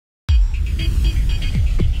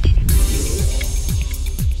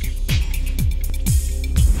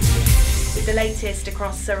the latest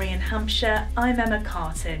across Surrey and Hampshire, I'm Emma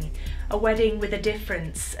Carton. A wedding with a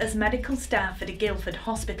difference as medical staff at a Guildford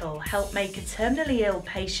hospital help make a terminally ill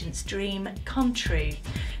patient's dream come true.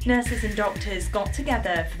 Nurses and doctors got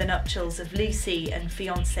together for the nuptials of Lucy and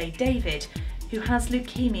fiancé David, who has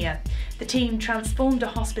leukemia. The team transformed a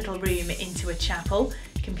hospital room into a chapel,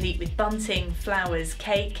 complete with bunting, flowers,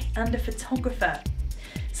 cake and a photographer.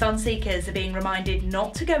 Sunseekers are being reminded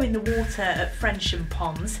not to go in the water at Frensham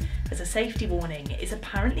Ponds, as a safety warning is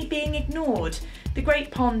apparently being ignored. The Great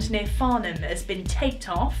Pond near Farnham has been taped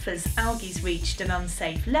off as algae's reached an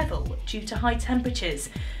unsafe level due to high temperatures,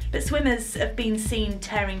 but swimmers have been seen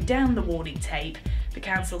tearing down the warning tape. The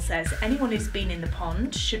council says anyone who's been in the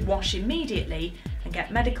pond should wash immediately and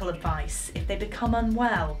get medical advice if they become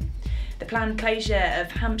unwell. The planned closure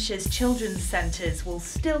of Hampshire's children's centres will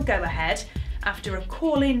still go ahead after a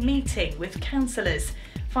call-in meeting with councillors.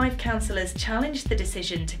 5 councillors challenged the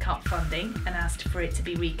decision to cut funding and asked for it to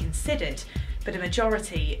be reconsidered, but a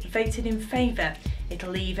majority voted in favour.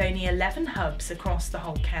 It'll leave only 11 hubs across the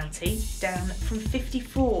whole county, down from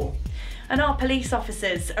 54. And our police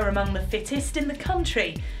officers are among the fittest in the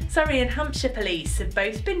country. Surrey and Hampshire Police have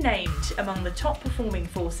both been named among the top performing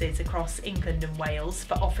forces across England and Wales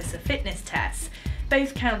for officer fitness tests.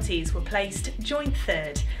 Both counties were placed joint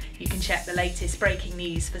third. You can check the latest breaking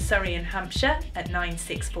news for Surrey and Hampshire at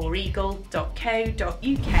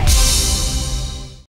 964eagle.co.uk.